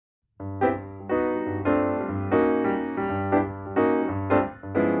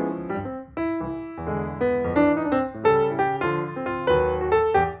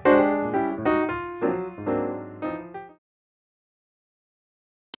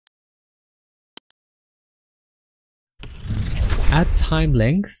add time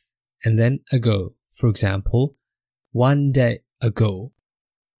length and then ago. For example, 1 day ago,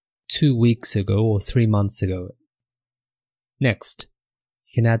 2 weeks ago, or 3 months ago. Next,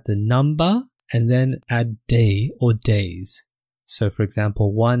 you can add the number and then add day or days. So for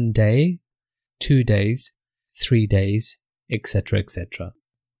example, 1 day, 2 days, 3 days, etc., etc.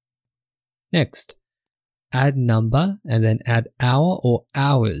 Next, add number and then add hour or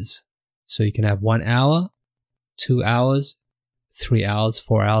hours. So you can have 1 hour, 2 hours, 3 hours,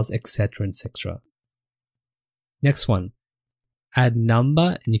 4 hours, etc., etc. Next one, add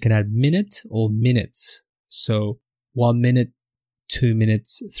number and you can add minute or minutes. So 1 minute, 2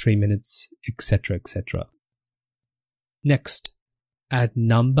 minutes, 3 minutes, etc., etc. Next, add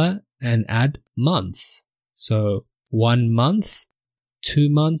number and add months. So 1 month, 2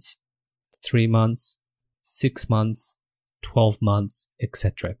 months, 3 months, 6 months, 12 months,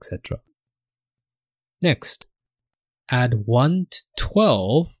 etc., etc. Next, add 1 to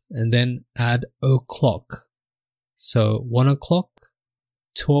 12 and then add o'clock. So 1 o'clock,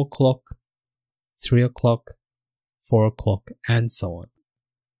 2 o'clock, 3 o'clock, 4 o'clock, and so on.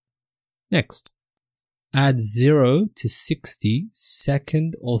 Next, add 0 to 60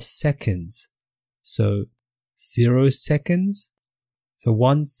 second or seconds. So 0 seconds, so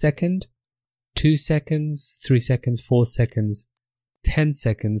 1 second, 2 seconds, 3 seconds, 4 seconds, 10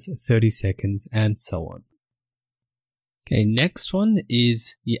 seconds, 30 seconds, and so on. Okay, next one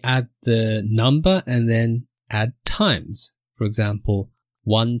is you add the number and then add times. For example,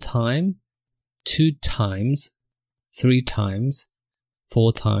 1 time, 2 times, 3 times,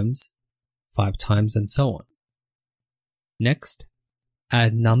 4 times, 5 times, and so on. Next,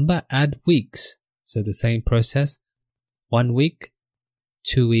 add number, add weeks. So the same process, 1 week,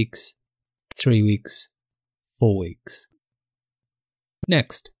 2 weeks, 3 weeks, 4 weeks.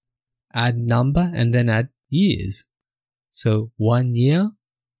 Next, add number and then add years. So 1 year,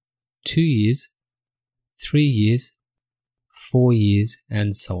 2 years, 3 years, 4 years,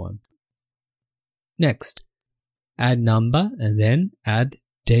 and so on. Next, add number and then add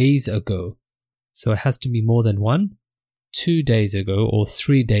days ago. So it has to be more than 1, 2 days ago, or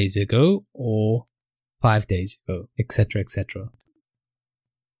 3 days ago, or 5 days ago, etc., etc.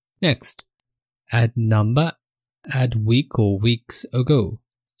 Next, add number, add week or weeks ago.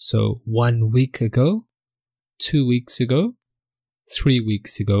 So 1 week ago, 2 weeks ago, 3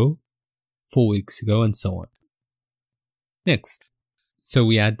 weeks ago, 4 weeks ago, and so on. Next, so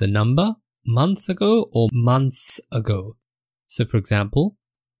we add the number, month ago or months ago. So for example,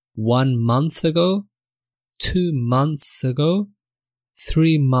 1 month ago, 2 months ago,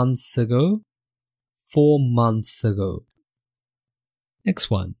 3 months ago, 4 months ago.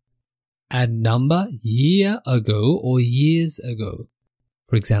 Next one, add number, year ago or years ago.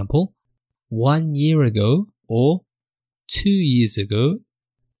 For example, 1 year ago or 2 years ago,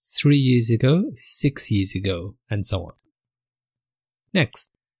 3 years ago, 6 years ago, and so on.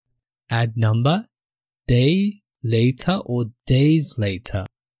 Next, add number, day later or days later.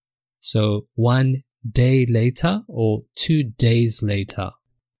 So 1 day later or 2 days later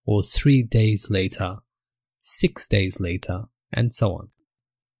or 3 days later, 6 days later, and so on.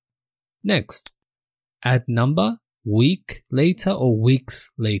 Next, add number, week later or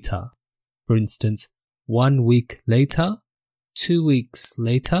weeks later. For instance, 1 week later, 2 weeks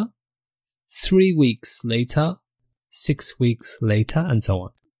later, 3 weeks later, 6 weeks later, and so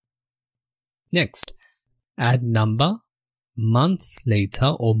on. Next, add number, month later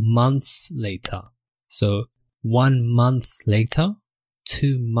or months later. So 1 month later,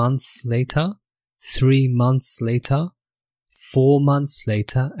 2 months later, 3 months later, 4 months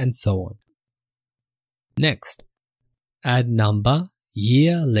later, and so on. Next, add number,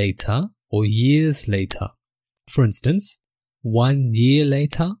 year later or years later. For instance, 1 year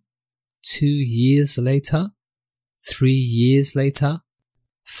later, 2 years later, 3 years later,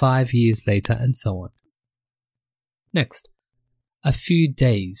 5 years later, and so on. Next, a few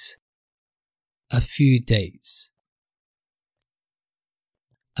days, a few days,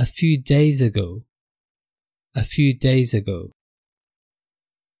 a few days ago, a few days ago,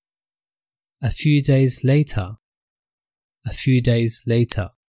 a few days later, a few days later,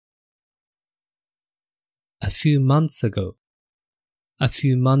 a few months ago, a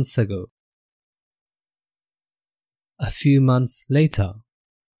few months ago, a few months later,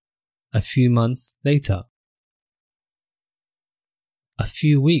 a few months later, a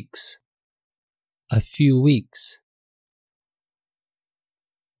few weeks, a few weeks,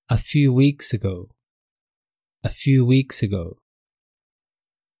 a few weeks ago, a few weeks ago,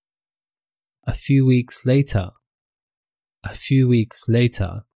 a few weeks later, a few weeks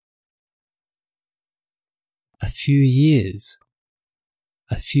later, a few years,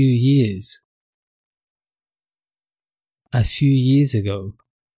 A few years. A few years ago.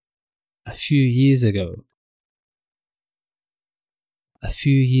 A few years ago. A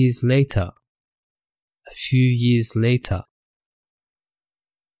few years later. A few years later.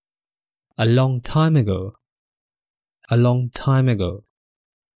 A long time ago. A long time ago.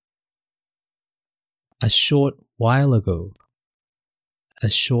 A short while ago. A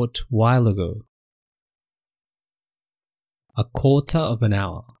short while ago. A quarter of an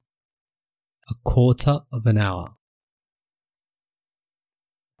hour. A quarter of an hour.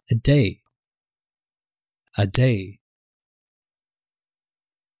 A day. A day.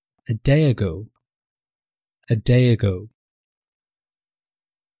 A day ago. A day ago.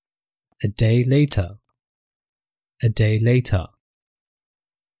 A day later. A day later.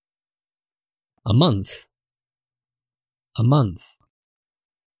 A month. A month.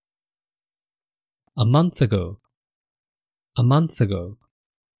 A month ago. A month ago.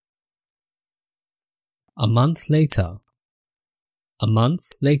 A month later. A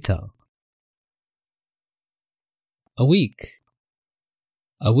month later. A week.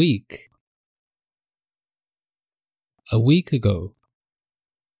 A week. A week ago.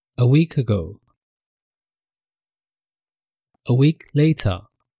 A week ago. A week later.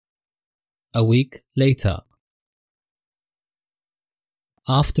 A week later.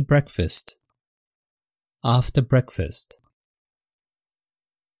 After breakfast. After breakfast.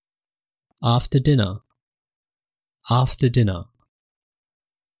 After dinner. After dinner.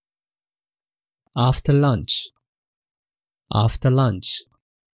 After lunch. After lunch.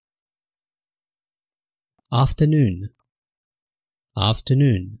 Afternoon.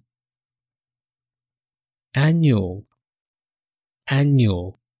 Afternoon. Annual.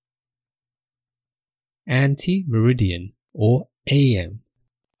 Annual. Ante-meridian or AM.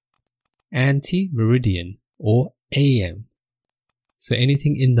 Ante-meridian or AM. So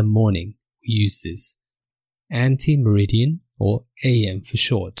anything in the morning, we use this. Ante-meridian or AM for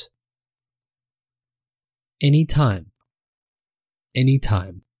short. Anytime.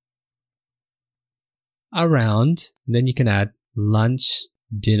 Anytime. Around, then you can add lunch,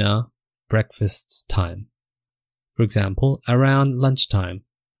 dinner, breakfast time. For example, around lunchtime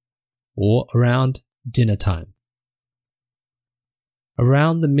or around dinner time.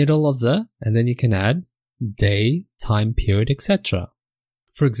 Around the middle of the, and then you can add day, time period, etc.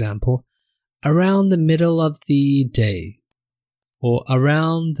 For example, around the middle of the day or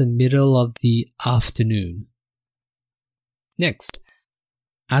around the middle of the afternoon. Next,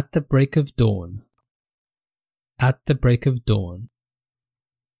 at the break of dawn. At the break of dawn.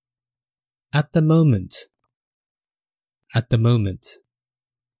 At the moment. At the moment.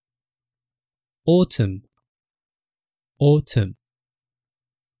 Autumn. Autumn.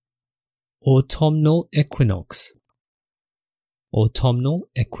 Autumnal equinox. Autumnal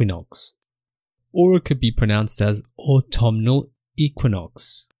equinox. Or it could be pronounced as autumnal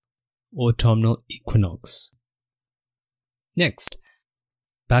equinox. Autumnal equinox. Next,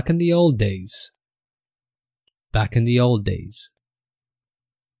 back in the old days. Back in the old days.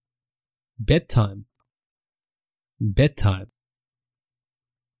 Bedtime. Bedtime.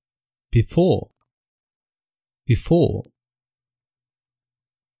 Before. Before.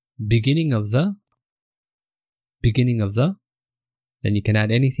 Beginning of the. Beginning of the. Then you can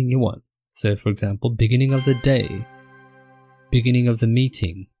add anything you want. So for example, beginning of the day, beginning of the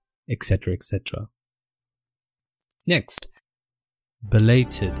meeting, etc., etc. Next,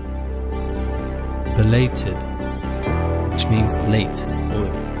 belated. Belated, which means late or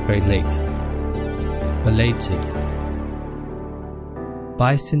very late. Belated.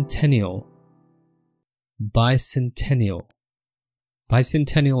 Bicentennial. Bicentennial.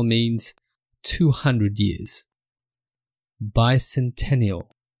 Bicentennial means 200 years. Bicentennial.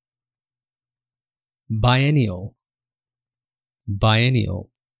 Biennial.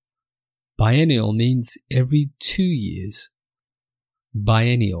 Biennial. Biennial means every 2 years.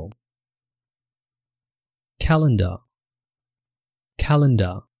 Biennial. Calendar.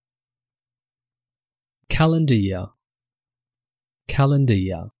 Calendar. Calendar year. Calendar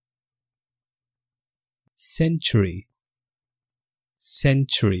year. Century.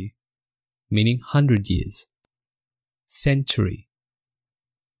 Century, meaning 100 years. Century.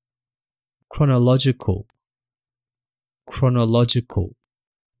 Chronological. Chronological.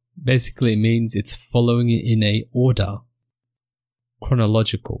 Basically it means it's following it in a order.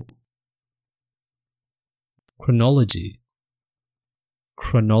 Chronological. Chronology.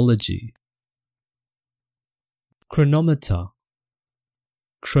 Chronology. Chronometer.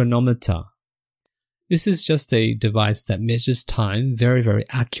 Chronometer. This is just a device that measures time very, very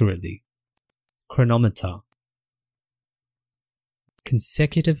accurately. Chronometer.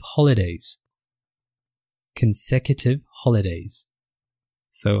 consecutive holidays. Consecutive holidays.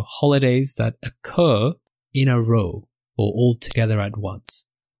 So holidays that occur in a row or all together at once.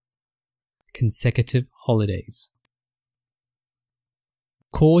 Consecutive holidays.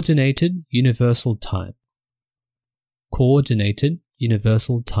 Coordinated universal time. Coordinated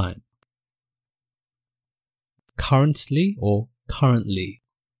universal time. Currently or currently.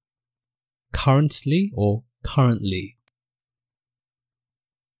 Currently or currently.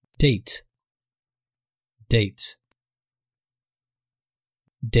 Date. Date.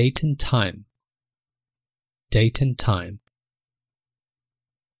 Date and time. Date and time.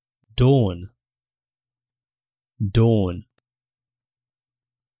 Dawn. Dawn.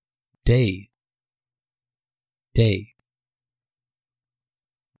 Day. Day.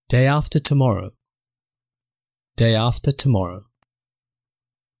 Day after tomorrow. Day after tomorrow.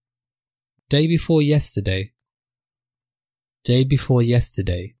 Day before yesterday. Day before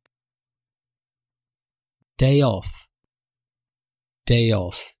yesterday. Day off. Day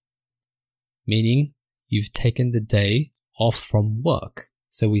off. Meaning you've taken the day off from work.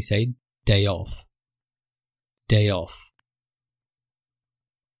 So we say day off. Day off.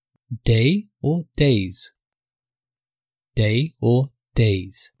 Day or days. Day or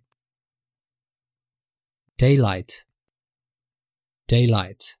days. Daylight.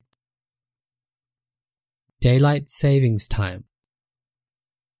 Daylight. Daylight savings time.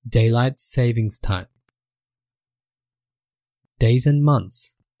 Daylight savings time. Days and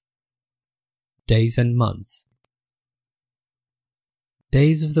months. Days and months.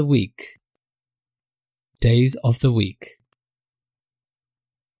 Days of the week. Days of the week.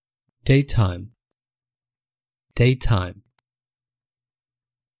 Daytime. Daytime.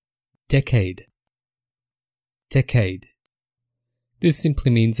 Decade. Decade. This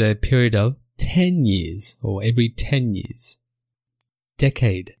simply means a period of 10 years or every 10 years.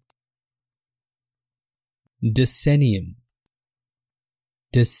 Decade. Decennium.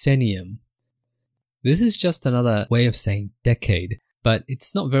 Decennium. This is just another way of saying decade, but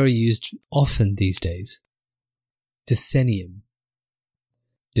it's not very used often these days. Decennium.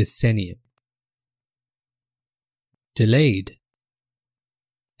 Decennium. Delayed.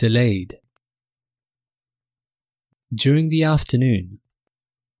 Delayed. During the afternoon.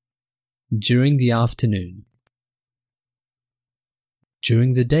 During the afternoon.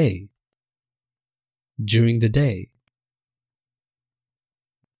 During the day. During the day.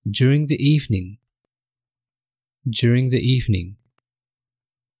 During the evening. During the evening.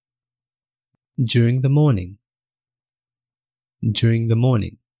 During the morning. During the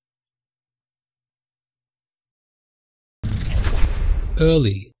morning.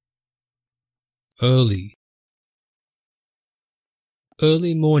 Early. Early.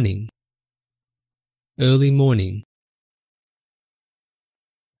 Early morning. Early morning.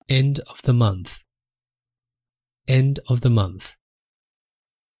 End of the month. End of the month.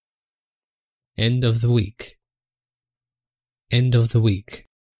 End of the week. End of the week.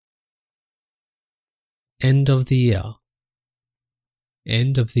 End of the year.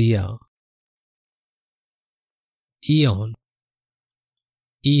 End of the year. Eon.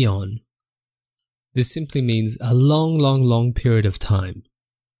 Eon. This simply means a long period of time.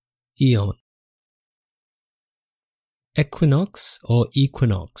 Eon. Equinox or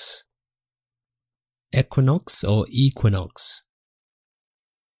equinox. Equinox or equinox.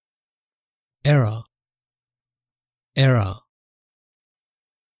 Era. Era.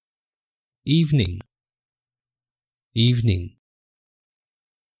 Evening. Evening.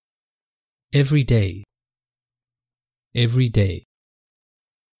 Every day. Every day.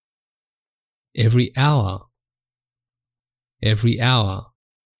 Every hour. Every hour.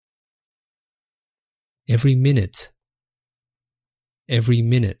 Every minute. Every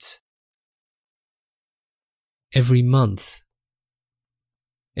minute. Every month.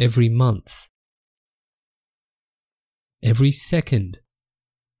 Every month. Every second.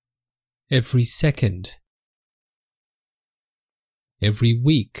 Every second. Every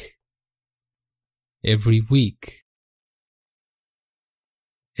week. Every week.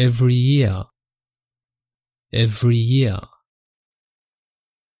 Every year. Every year.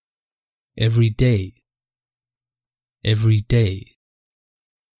 Every day. Every day.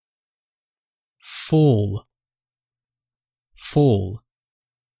 Fall. Fall,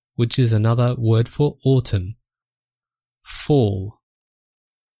 which is another word for autumn. Fall.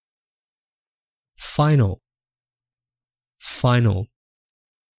 Final. Final.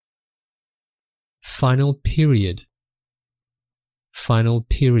 Final period. Final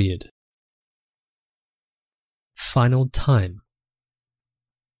period. Final time.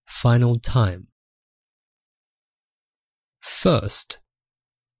 Final time. First.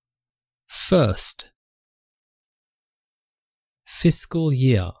 First. Fiscal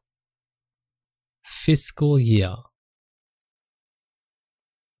year. Fiscal year.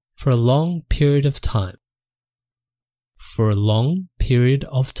 For a long period of time. For a long period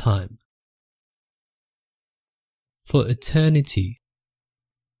of time. For eternity.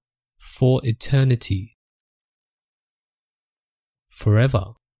 For eternity. Forever.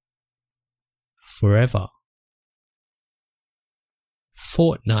 Forever.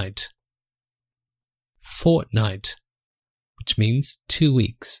 Fortnight. Fortnight, which means 2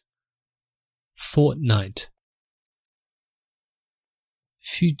 weeks. Fortnight.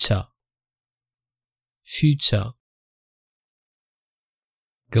 Future. Future.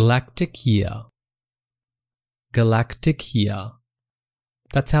 Galactic year. Galactic year.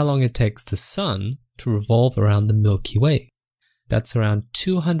 That's how long it takes the sun to revolve around the Milky Way. That's around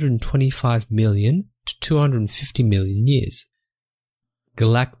 225 million to 250 million years.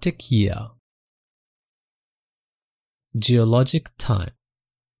 Galactic year. Geologic time.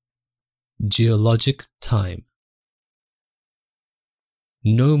 Geologic time.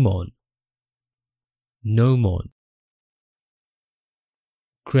 Gnomon. Gnomon.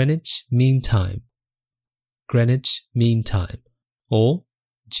 Greenwich Mean Time. Greenwich Mean Time, or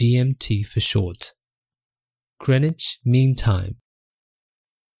GMT for short. Greenwich Mean Time.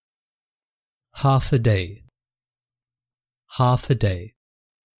 Half a day. Half a day.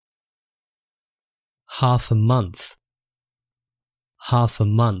 Half a month. Half a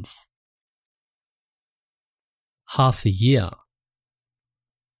month. Half a year.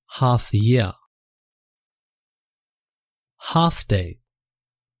 Half a year. Half day.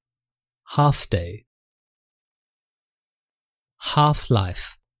 Half day.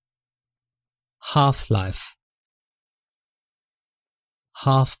 Half-life. Half-life.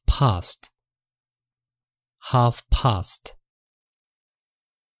 Half-past. Half-past.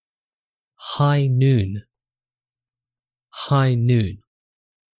 High noon. High noon.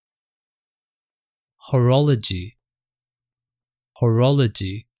 Horology.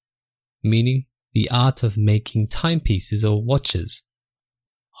 Horology, meaning the art of making timepieces or watches.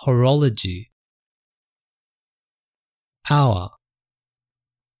 Horology. Hour.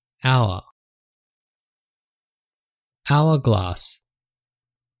 Hour. Hourglass.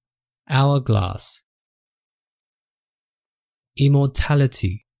 Hourglass.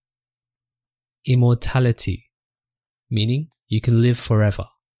 Immortality. Immortality, meaning you can live forever.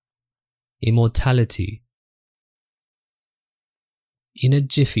 Immortality. In a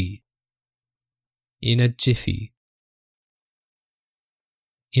jiffy. In a jiffy.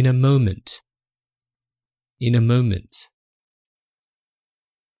 In a moment. In a moment.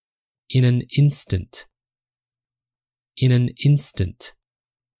 In an instant. In an instant.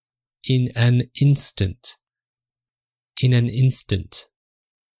 In an instant. In an instant.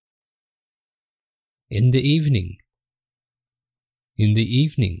 In the evening. In the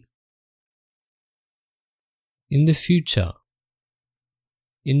evening. In the future.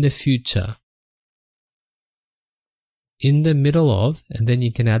 In the future. In the middle of, and then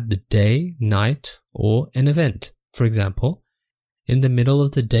you can add the day, night, or an event. For example, in the middle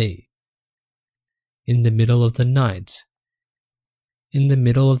of the day. In the middle of the night. In the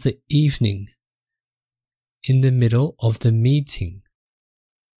middle of the evening. In the middle of the meeting.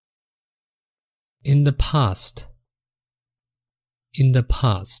 In the past. In the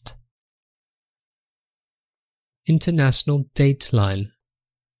past. International dateline.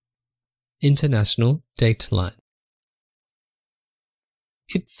 International dateline.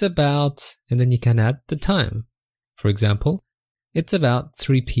 It's about, and then you can add the time. For example, it's about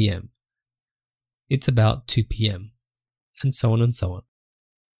 3 p.m. It's about 2 p.m. and so on and so on.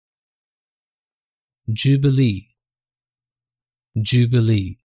 Jubilee.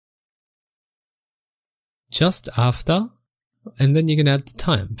 Jubilee. Just after, and then you can add the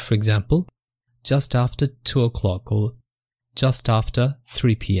time. For example, just after 2 o'clock or just after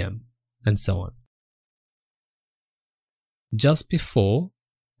 3 p.m. and so on. Just before,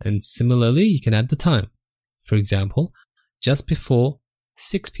 and similarly you can add the time. For example, just before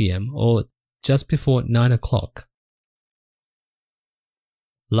 6 p.m. or just before 9 o'clock.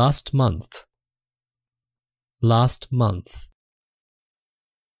 Last month. Last month.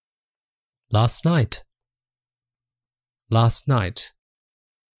 Last night. Last night.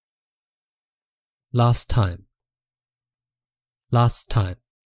 Last time. Last time.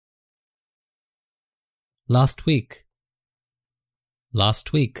 Last week.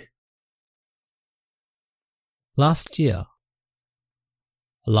 Last week. Last year.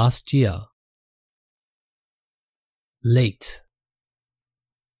 Last year. Late.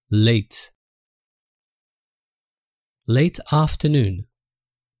 Late. late afternoon,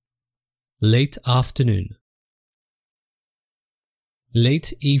 late afternoon.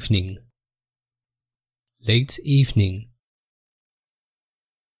 Late evening, late evening.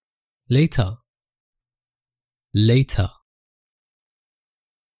 Later, later.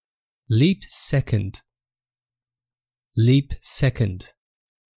 Leap second, leap second.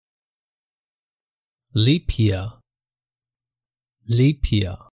 Leap year, leap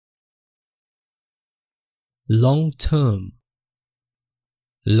year. Long term,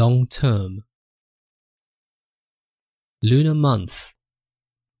 long term. Lunar month,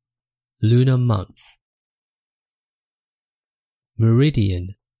 lunar month. Meridian,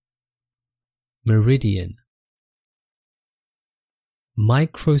 meridian.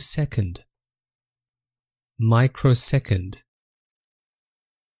 Microsecond, microsecond.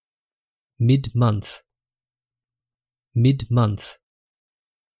 Mid-month, mid-month.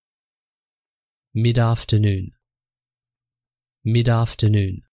 Mid-afternoon,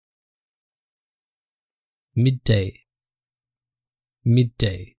 mid-afternoon. Midday,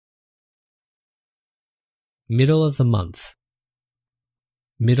 midday. Middle of the month,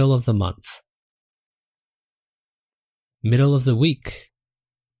 middle of the month. Middle of the week,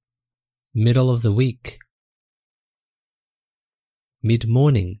 middle of the week.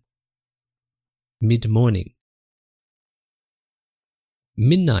 Mid-morning, mid-morning.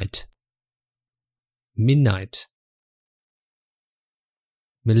 Midnight, midnight.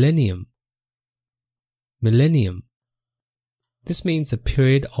 Millennium, millennium. This means a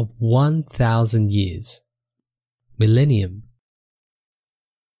period of 1,000 years. Millennium.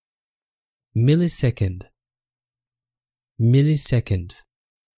 Millisecond, millisecond.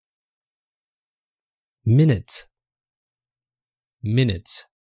 Minute, minute.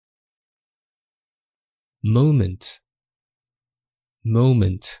 Moment,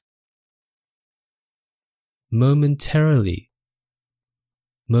 moment. Momentarily,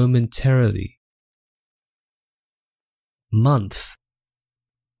 momentarily. Month,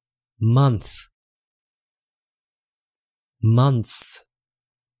 month. Months,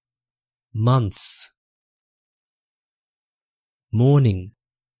 months. Morning,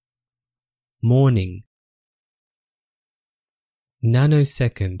 morning.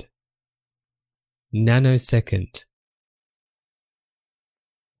 Nanosecond, nanosecond.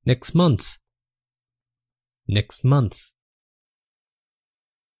 Next month, next month.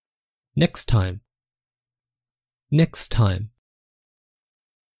 Next time, next time.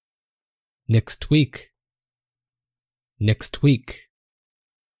 Next week, next week.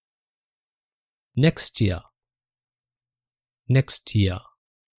 Next year, next year.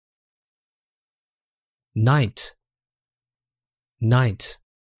 Night, night.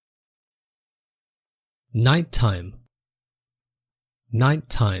 Nighttime,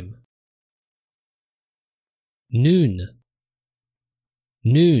 nighttime. Noon,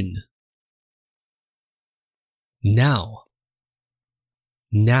 noon. Now,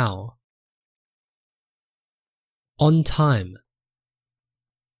 now. On time,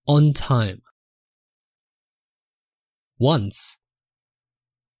 on time. Once,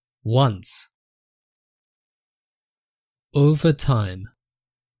 once. Overtime,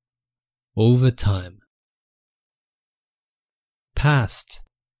 overtime. Past,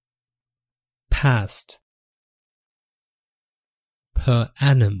 past. Per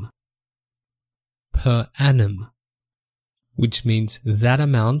annum, per annum, which means that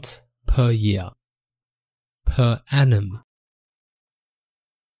amount per year. Per annum.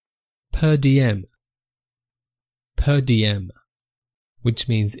 Per diem, per diem, which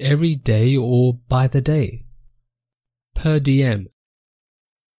means every day or by the day. Per diem.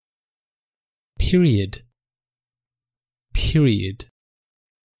 Period, period.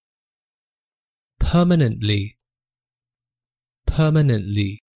 Permanently,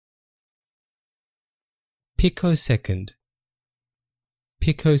 permanently. Picosecond,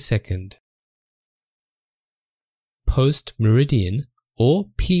 picosecond. Post-meridian, or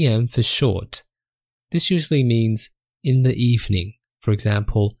PM for short. This usually means in the evening, for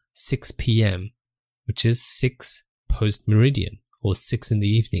example 6 p.m., which is 6 post-meridian, or 6 in the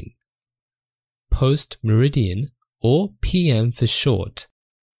evening. Post-meridian, or PM for short.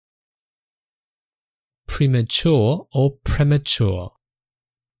 Premature or premature.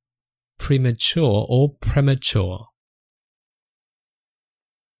 Premature or premature.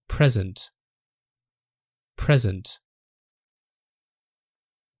 Present, present.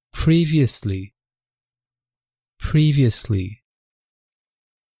 Previously, previously.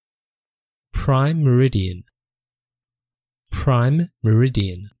 Prime meridian, prime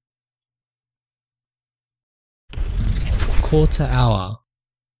meridian. Quarter hour,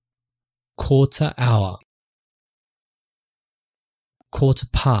 quarter hour. quarter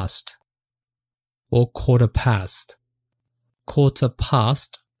past or quarter past. Quarter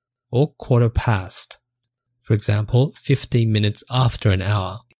past or quarter past. For example, 15 minutes after an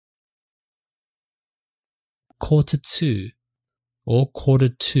hour. Quarter to or quarter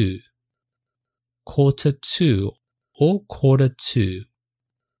to. Quarter to or quarter to,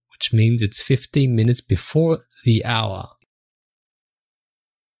 which means it's 15 minutes before the hour.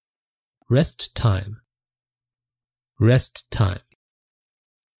 Rest time. Rest time.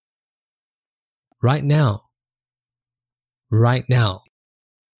 Right now. Right now.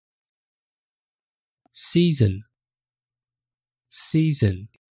 Season. Season.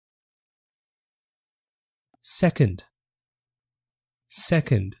 Second.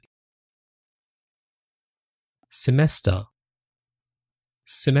 Second. Semester.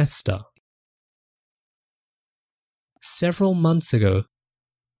 Semester. Several months ago.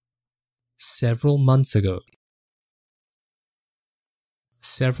 Several months ago.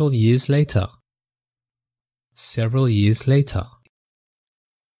 Several years later. Several years later.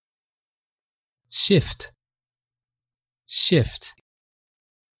 Shift. Shift.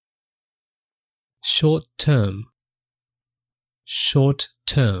 Short term. Short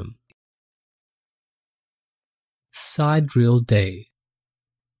term. Sidereal day.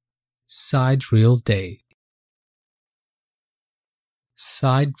 Sidereal day.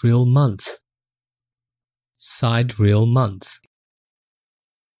 Sidereal month. Sidereal month.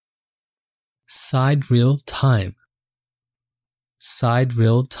 Sidereal time.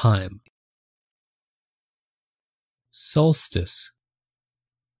 Sidereal time. Solstice.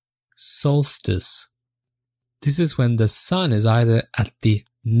 Solstice. This is when the sun is either at the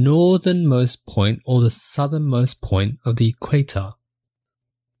northernmost point or the southernmost point of the equator.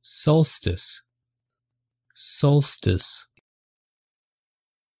 Solstice. Solstice.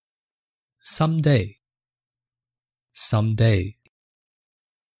 Someday. Someday.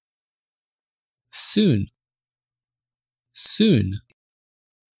 Soon. Soon.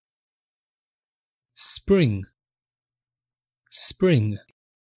 Spring. Spring.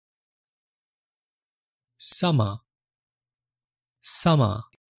 Summer. Summer.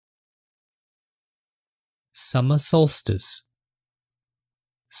 Summer solstice.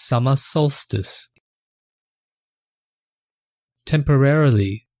 Summer solstice.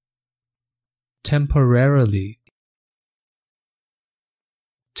 Temporarily. Temporarily.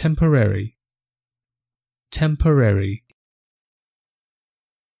 Temporary. Temporary.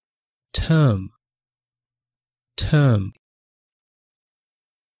 Term. Term.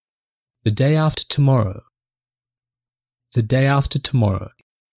 The day after tomorrow. The day after tomorrow.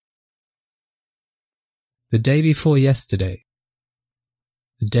 The day before yesterday.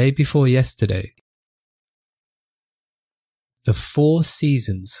 The day before yesterday. The 4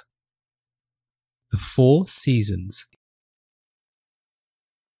 seasons. The 4 seasons.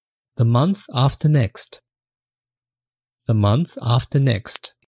 The month after next. The month after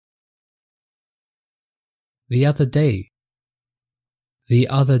next. The other day. The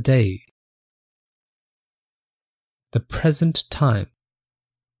other day. The present time.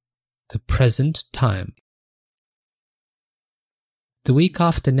 The present time. The week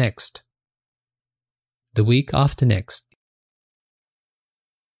after next. The week after next.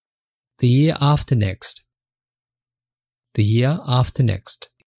 The year after next. The year after next.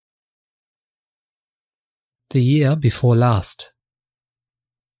 The year before last.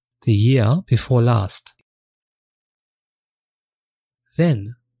 The year before last.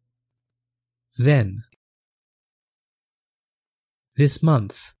 Then. Then. This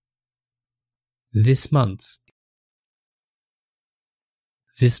month. This month.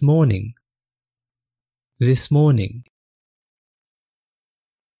 This morning. This morning.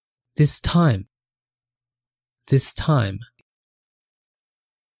 This time. This time.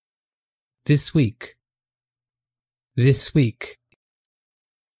 This week. This week.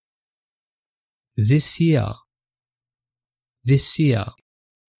 This year. This year.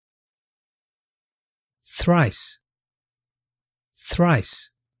 Thrice.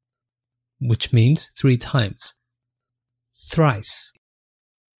 Thrice. Which means 3 times. Thrice.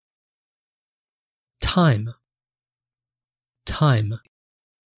 Time. Time.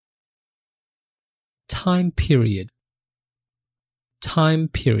 Time period. Time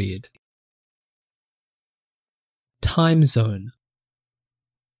period. Time zone.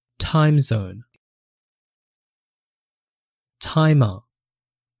 Time zone. Timer.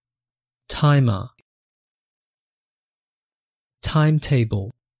 Timer.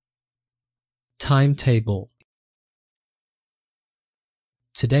 Timetable. Timetable.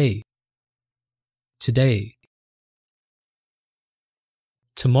 Today. Today.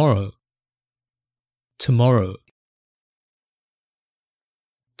 Tomorrow. Tomorrow.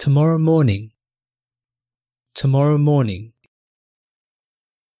 tomorrow morning, tomorrow morning.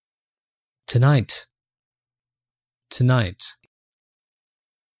 Tonight, tonight.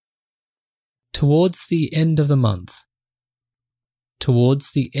 Towards the end of the month,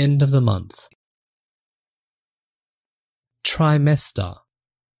 towards the end of the month. Trimester,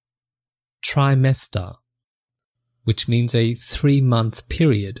 trimester, which means a 3-month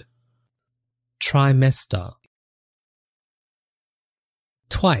period. Trimester.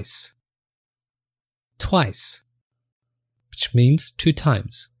 Twice, twice, which means 2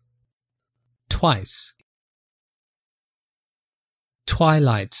 times. Twice.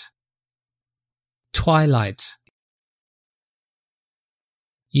 Twilight, twilight.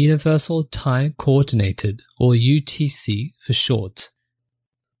 Universal Time Coordinated, or UTC for short.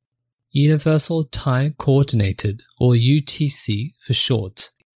 Universal Time Coordinated, or UTC for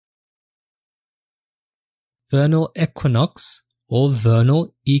short. Vernal Equinox, or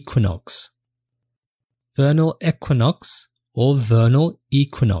Vernal Equinox. Vernal Equinox, or Vernal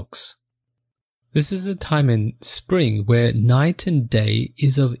Equinox. This is the time in spring where night and day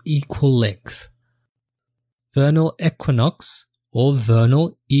is of equal length. Vernal Equinox, or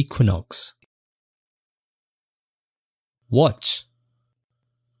Vernal Equinox. Watch,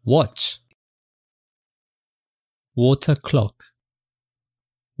 watch. Water clock,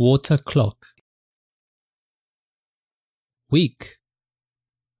 water clock. Week,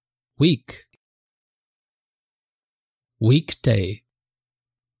 week. Weekday,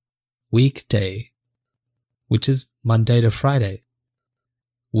 weekday, which is Monday to Friday.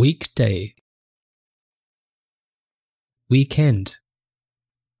 Weekday. Weekend,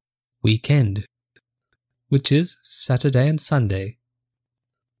 weekend, which is Saturday and Sunday.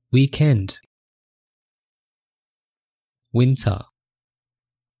 Weekend. Winter,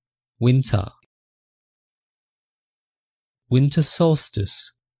 winter. Winter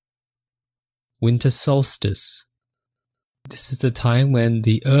solstice, winter solstice. This is the time when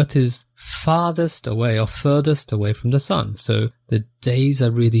the earth is farthest away or furthest away from the sun, so the days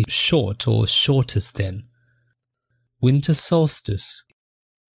are really short or shortest then. Winter solstice.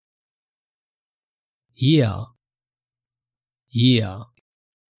 Year, year.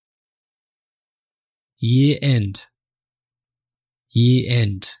 Year end, year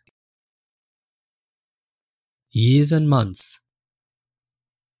end. Years and months,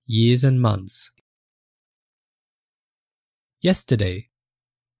 years and months. Yesterday,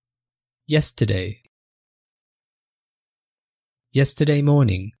 yesterday. Yesterday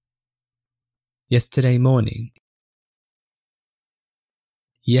morning, yesterday morning.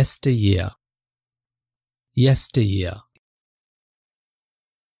 Yesteryear, yesteryear.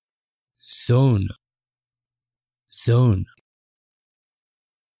 Zone, zone.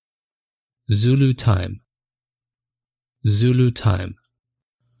 Zulu time, Zulu time.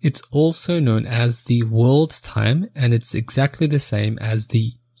 It's also known as the world's time, and it's exactly the same as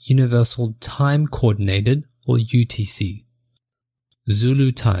the Universal Time Coordinated, or UTC.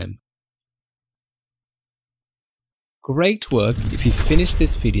 Zulu time. Great work if you finished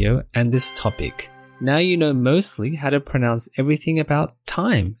this video and this topic. Now you know mostly how to pronounce everything about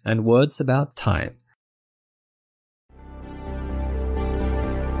time and words about time.